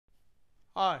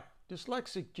Hi,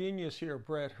 dyslexic genius here,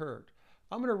 Brett Hurt.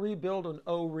 I'm going to rebuild an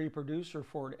O reproducer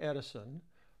for an Edison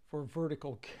for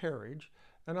vertical carriage,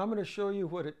 and I'm going to show you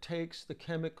what it takes, the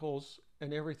chemicals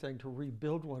and everything to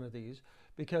rebuild one of these,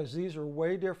 because these are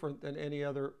way different than any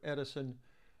other Edison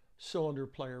cylinder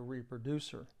player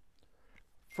reproducer.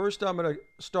 First, I'm going to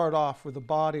start off with the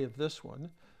body of this one.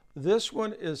 This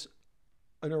one is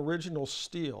an original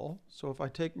steel, so if I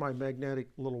take my magnetic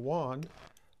little wand,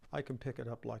 I can pick it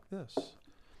up like this.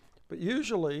 But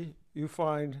usually you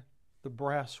find the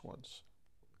brass ones.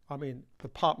 I mean, the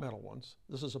pot metal ones.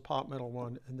 This is a pot metal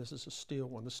one, and this is a steel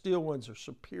one. The steel ones are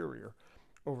superior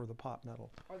over the pot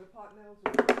metal. Are the pot metals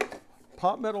original?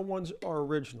 Pot metal ones are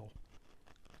original.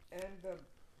 And the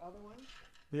other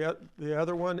ones? The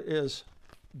other one is,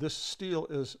 this steel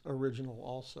is original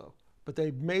also. But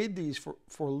they made these for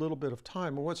a little bit of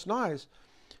time. And what's nice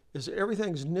is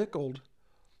everything's nickeled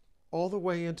all the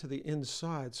way into the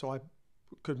inside, so I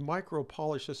could micro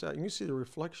polish this out. You can see the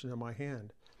reflection in my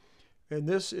hand. And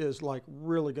this is like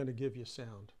really going to give you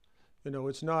sound. You know,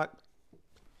 it's not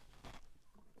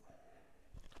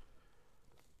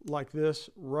like this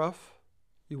rough.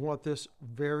 You want this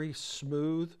very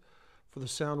smooth for the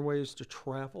sound waves to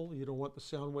travel. You don't want the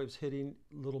sound waves hitting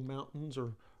little mountains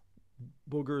or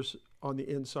boogers on the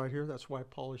inside here. That's why I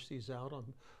polish these out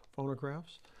on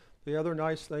phonographs. The other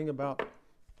nice thing about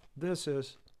this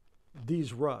is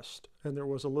these rust, and there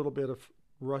was a little bit of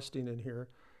rusting in here,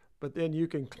 but then you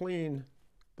can clean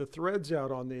the threads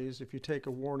out on these if you take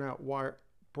a worn out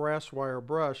brass wire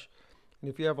brush, and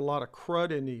if you have a lot of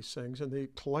crud in these things, and they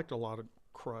collect a lot of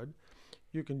crud,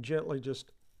 you can gently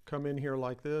just come in here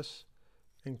like this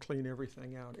and clean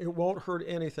everything out. It won't hurt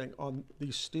anything on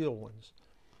these steel ones.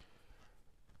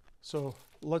 So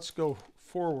let's go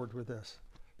forward with this.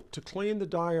 To clean the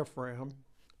diaphragm,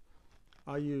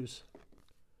 I use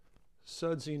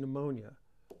sudsing ammonia.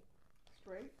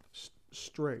 Straight?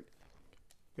 Straight.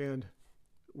 And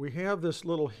we have this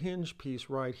little hinge piece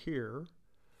right here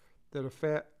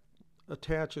that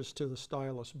attaches to the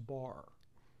stylus bar.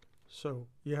 So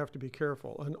you have to be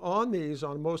careful. And on these,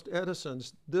 on most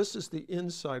Edisons, this is the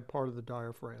inside part of the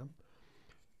diaphragm,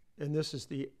 and this is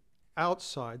the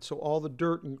outside, so all the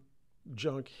dirt and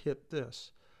junk hit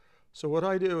this. So what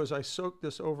I do is I soak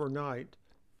this overnight,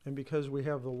 and because we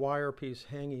have the wire piece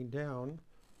hanging down,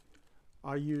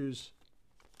 I use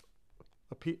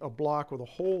a block with a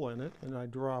hole in it, and I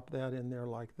drop that in there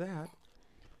like that.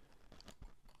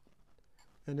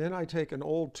 And then I take an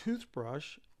old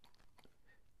toothbrush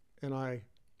and I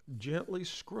gently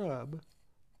scrub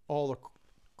all the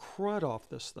crud off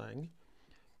this thing,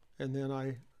 and then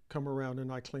I come around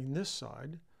and I clean this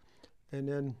side, and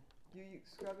then you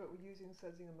scrub it with using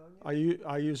sudsing ammonia?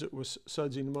 I use it with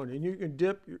sudsing ammonia. And you can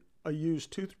dip a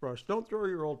used toothbrush. Don't throw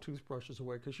your old toothbrushes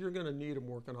away, because you're going to need them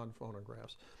working on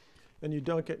phonographs. And you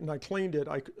dunk it, and I cleaned it.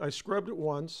 I scrubbed it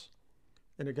once,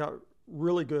 and it got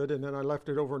really good, and then I left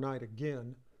it overnight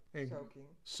again. And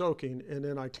soaking, and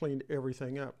then I cleaned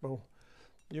everything up. Well,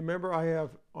 you remember I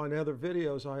have, on other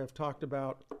videos, I have talked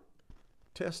about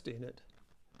testing it.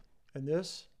 And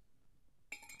this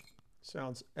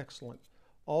sounds excellent.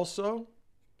 Also,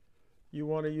 you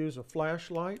want to use a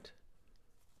flashlight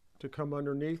to come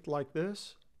underneath like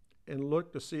this and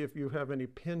look to see if you have any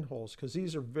pinholes, because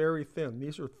these are very thin.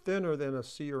 These are thinner than a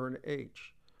C or an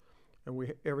H,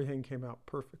 and everything came out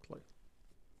perfectly.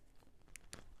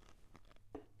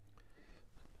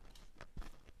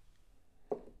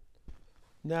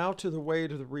 Now to the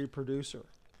weight of the reproducer.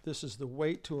 This is the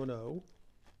weight to an O,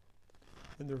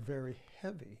 and they're very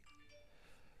heavy.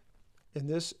 And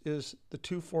this is the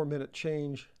 2 4-minute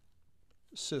change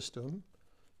system.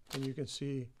 And you can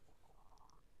see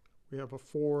we have a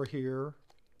 4 here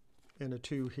and a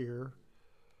 2 here.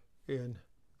 And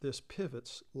this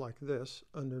pivots like this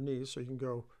underneath. So you can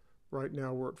go, right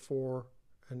now we're at 4,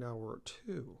 and now we're at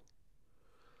 2.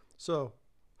 So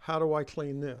how do I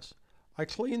clean this? I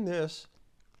clean this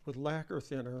with lacquer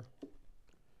thinner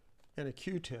and a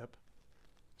Q-tip,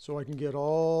 so I can get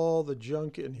all the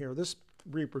junk in here. This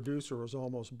reproducer was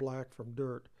almost black from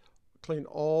dirt. Clean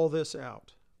all this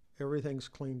out. Everything's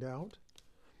cleaned out.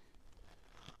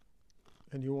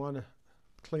 And you want to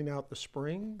clean out the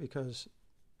spring, because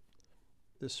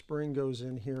the spring goes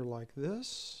in here like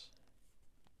this.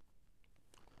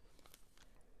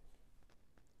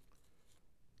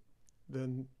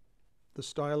 Then the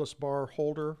stylus bar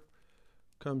holder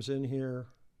comes in here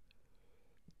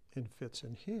and fits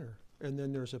in here. And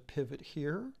then there's a pivot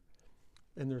here,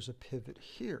 and there's a pivot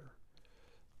here.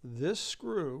 This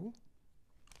screw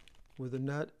with the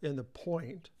nut and the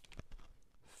point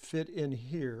fit in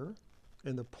here,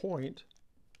 and the point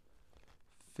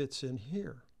fits in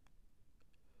here.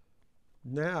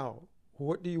 Now,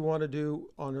 what do you want to do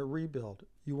on a rebuild?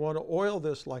 You want to oil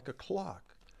this like a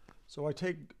clock. So I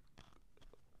take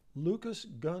Lucas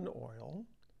gun oil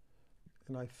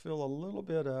and I fill a little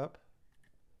bit up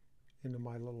into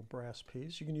my little brass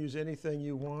piece. You can use anything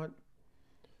you want.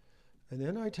 And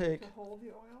then I take... To hold the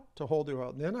oil? To hold the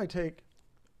oil. And then I take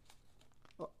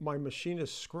my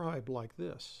machinist scribe like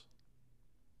this,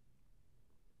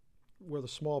 with a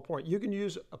small point. You can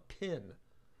use a pin,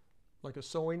 like a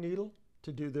sewing needle,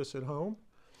 to do this at home.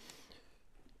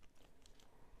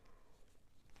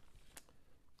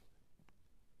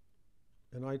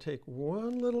 And I take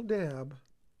one little dab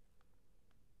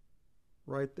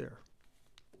right there,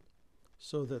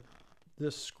 so that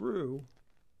this screw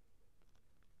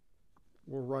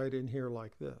will ride in here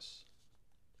like this.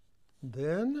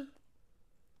 Then,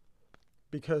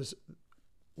 because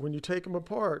when you take them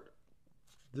apart,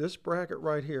 this bracket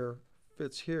right here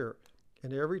fits here.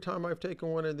 And every time I've taken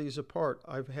one of these apart,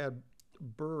 I've had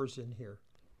burrs in here.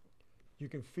 You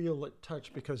can feel it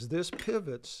touch because this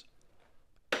pivots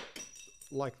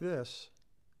like this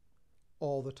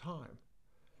all the time.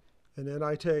 And then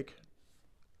I take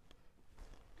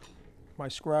my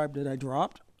scribe that I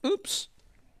dropped. Oops.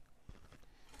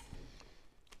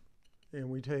 And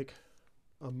we take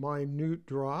a minute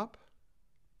drop.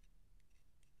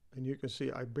 And you can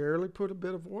see I barely put a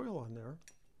bit of oil on there.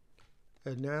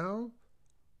 And now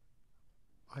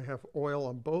I have oil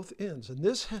on both ends. And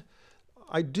this,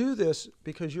 I do this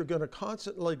because you're going to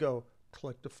constantly go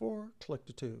click to 4, click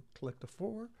to 2, click to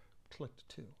 4, click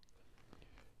to 2.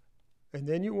 And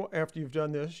then you, after you've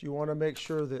done this, you want to make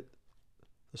sure that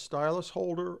the stylus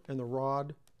holder and the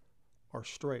rod are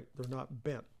straight. They're not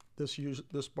bent.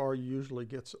 This bar usually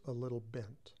gets a little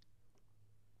bent.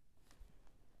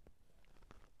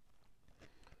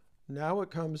 Now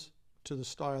it comes to the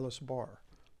stylus bar.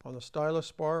 On the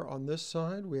stylus bar on this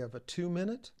side, we have a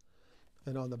 2-minute,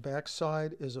 and on the back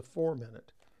side is a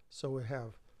 4-minute. So we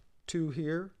have 2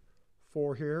 here,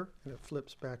 4 here, and it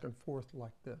flips back and forth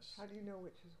like this. How do you know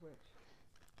which is which?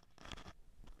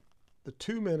 The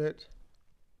 2-minute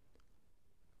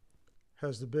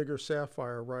has the bigger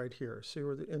sapphire right here. See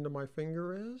where the end of my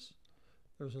finger is?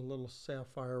 There's a little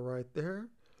sapphire right there.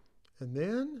 And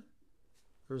then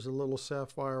there's a little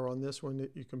sapphire on this one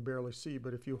that you can barely see,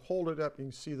 but if you hold it up, you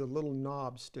can see the little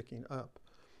knob sticking up.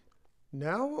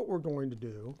 Now what we're going to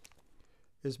do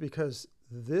is, because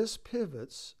this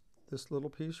pivots, this little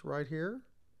piece right here,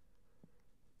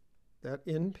 that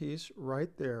end piece right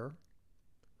there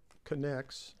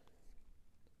connects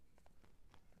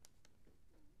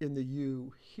in the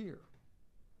U here.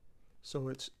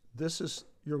 So this is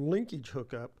your linkage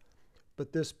hookup,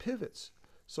 but this pivots.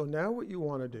 So now what you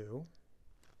want to do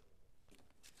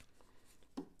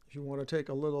is you want to take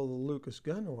a little of the Lucas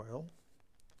gun oil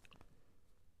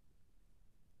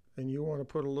and you want to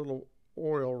put a little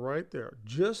oil right there,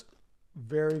 just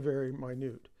very, very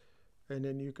minute. And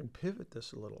then you can pivot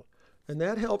this a little. And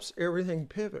that helps everything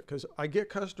pivot, because I get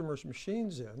customers'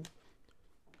 machines in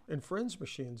and friends'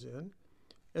 machines in,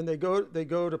 and they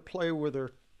go to play with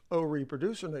their O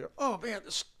reproducer and they go, oh man,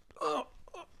 this,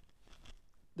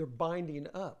 they're binding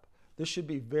up. This should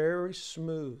be very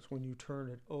smooth when you turn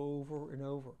it over and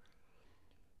over.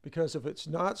 Because if it's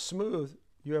not smooth,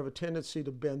 you have a tendency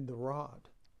to bend the rod,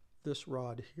 this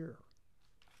rod here.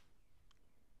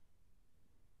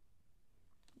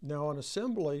 Now on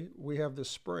assembly, we have the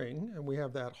spring and we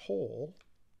have that hole.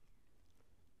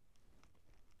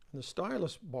 And the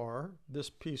stylus bar, this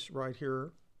piece right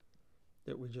here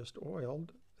that we just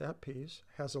oiled, that piece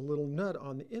has a little nut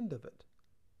on the end of it.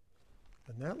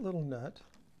 And that little nut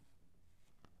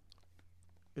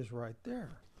is right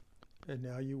there. And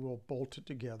now you will bolt it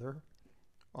together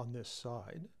on this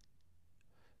side.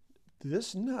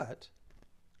 This nut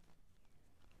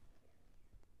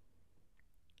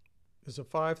is a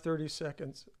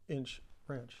 5/32 inch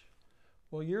wrench.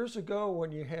 Well, years ago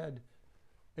when you had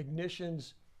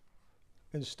ignitions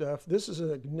and stuff, this is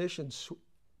an ignition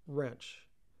wrench.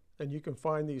 And you can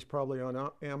find these probably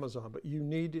on Amazon, but you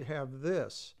need to have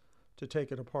this to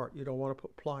take it apart. You don't want to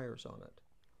put pliers on it.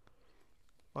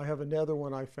 I have another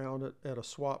one I found at a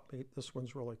swap meet. This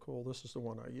one's really cool. This is the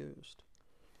one I used.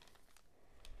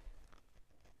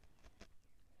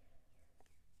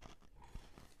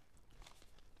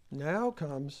 Now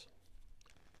comes,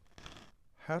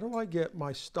 how do I get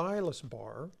my stylus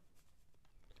bar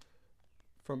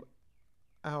from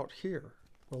out here?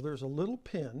 Well, there's a little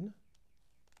pin.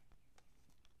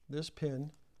 This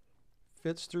pin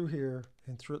fits through here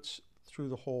and through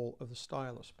the hole of the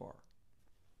stylus bar.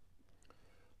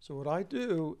 So what I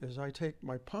do is I take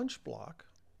my punch block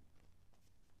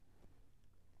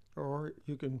Or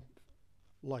you can,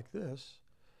 like this,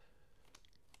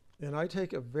 and I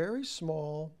take a very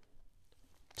small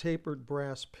tapered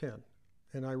brass pin,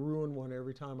 and I ruin one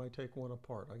every time I take one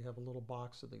apart. I have a little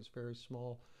box of these very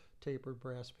small tapered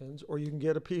brass pins, or you can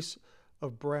get a piece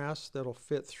of brass that'll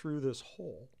fit through this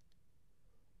hole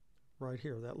right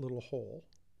here, that little hole,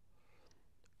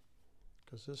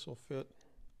 because this will fit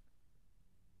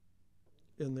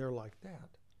in there like that.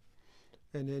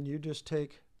 And then you just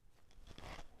take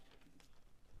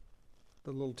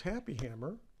the little tappy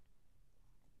hammer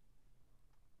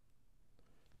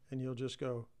and you'll just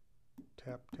go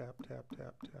tap, tap, tap,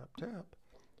 tap, tap, tap.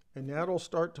 And that'll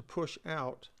start to push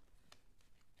out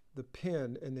the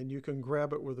pin, and then you can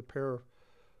grab it with a pair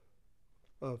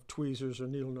of tweezers or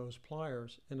needle nose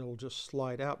pliers, and it'll just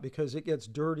slide out because it gets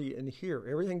dirty in here.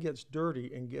 Everything gets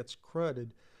dirty and gets cruddy,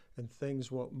 and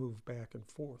things won't move back and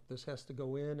forth. This has to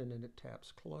go in, and then it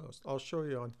taps closed. I'll show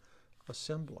you on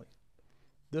assembly.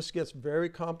 This gets very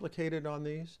complicated on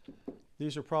these.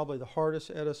 These are probably the hardest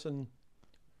Edison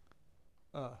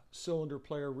cylinder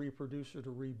player reproducer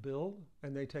to rebuild,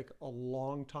 and they take a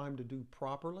long time to do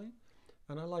properly.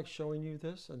 And I like showing you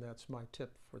this, and that's my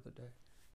tip for the day.